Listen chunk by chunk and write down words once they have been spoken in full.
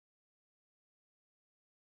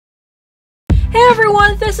Hey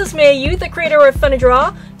everyone, this is Mei Yu, the creator of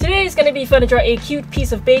Fun2draw. Today is going to be Fun2draw a cute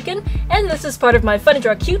piece of bacon, and this is part of my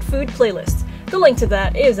Fun2draw cute food playlist. The link to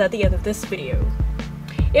that is at the end of this video.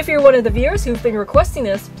 If you're one of the viewers who've been requesting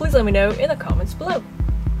this, please let me know in the comments below.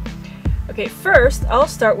 Okay, first I'll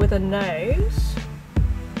start with a nice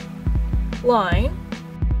line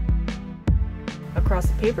across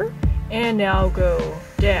the paper, and now go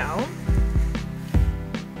down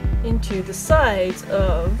into the sides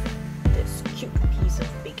of this cute piece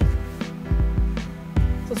of bacon.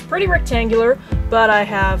 So it's pretty rectangular, but I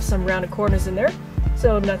have some rounded corners in there,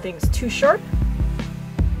 so nothing's too sharp.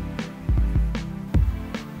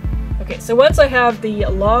 Okay, so once I have the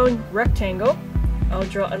long rectangle, I'll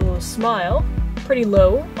draw a little smile, pretty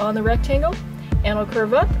low on the rectangle, and I'll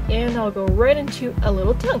curve up and I'll go right into a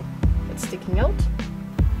little tongue that's sticking out.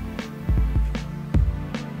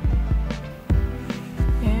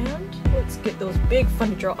 And let's get those big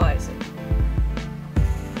Fun2draw eyes in.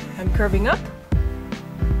 I'm curving up,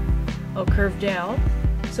 I'll curve down,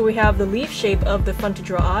 so we have the leaf shape of the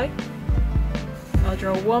Fun2draw eye. I'll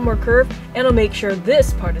draw one more curve, and I'll make sure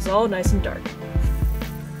this part is all nice and dark.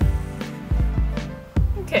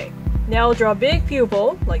 Okay, now I'll draw a big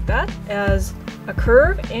pupil, like that, as a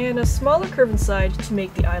curve, and a smaller curve inside to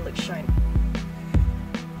make the eye look shiny.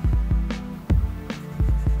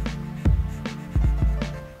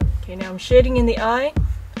 Okay, now I'm shading in the eye.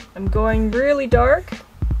 I'm going really dark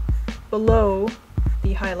below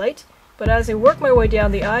the highlight, but as I work my way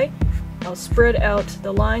down the eye, I'll spread out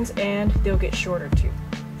the lines and they'll get shorter too.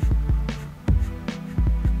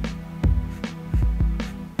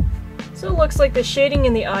 So it looks like the shading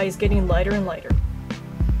in the eye is getting lighter and lighter.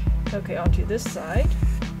 Okay, onto this side.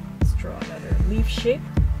 Let's draw another leaf shape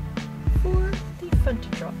for the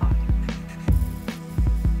Fun2draw eye.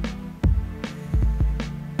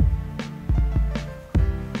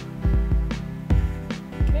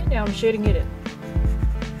 Okay, now I'm shading it in.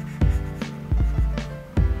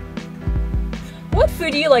 What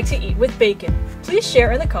food do you like to eat with bacon? Please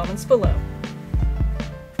share in the comments below.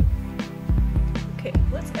 Okay,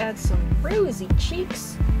 let's add some rosy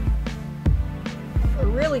cheeks for a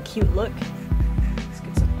really cute look. Let's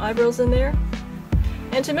get some eyebrows in there.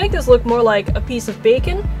 And to make this look more like a piece of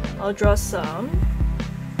bacon, I'll draw some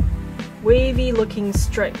wavy looking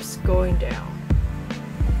stripes going down.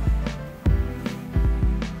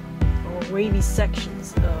 Or wavy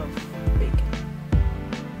sections of bacon.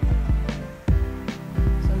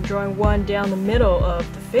 Drawing one down the middle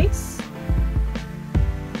of the face.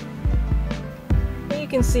 And you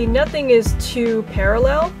can see nothing is too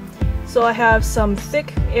parallel, so I have some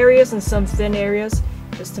thick areas and some thin areas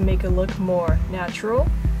just to make it look more natural.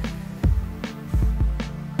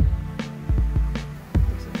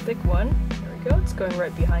 There's a thick one. There we go. It's going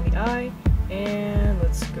right behind the eye, and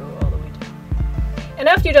let's go all the way down. And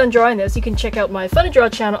after you're done drawing this, you can check out my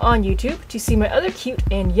Fun2draw channel on YouTube to see my other cute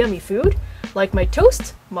and yummy food, like my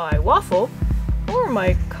toast, my waffle, or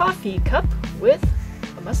my coffee cup with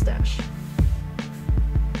a mustache.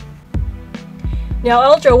 Now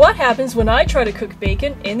I'll draw what happens when I try to cook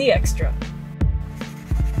bacon in the extra.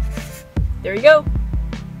 There you go.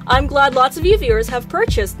 I'm glad lots of you viewers have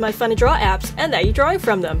purchased my Fun2draw apps and that you're drawing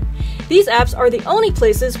from them. These apps are the only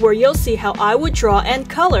places where you'll see how I would draw and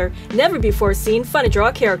color never before seen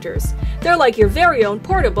Fun2draw characters. They're like your very own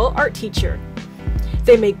portable art teacher.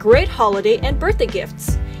 They make great holiday and birthday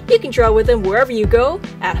gifts. You can draw with them wherever you go,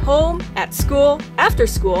 at home, at school, after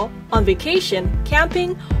school, on vacation,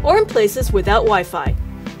 camping, or in places without Wi-Fi.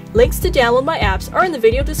 Links to download my apps are in the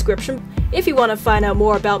video description. If you want to find out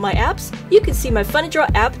more about my apps, you can see my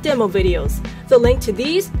Fun2draw app demo videos. The link to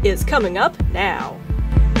these is coming up now.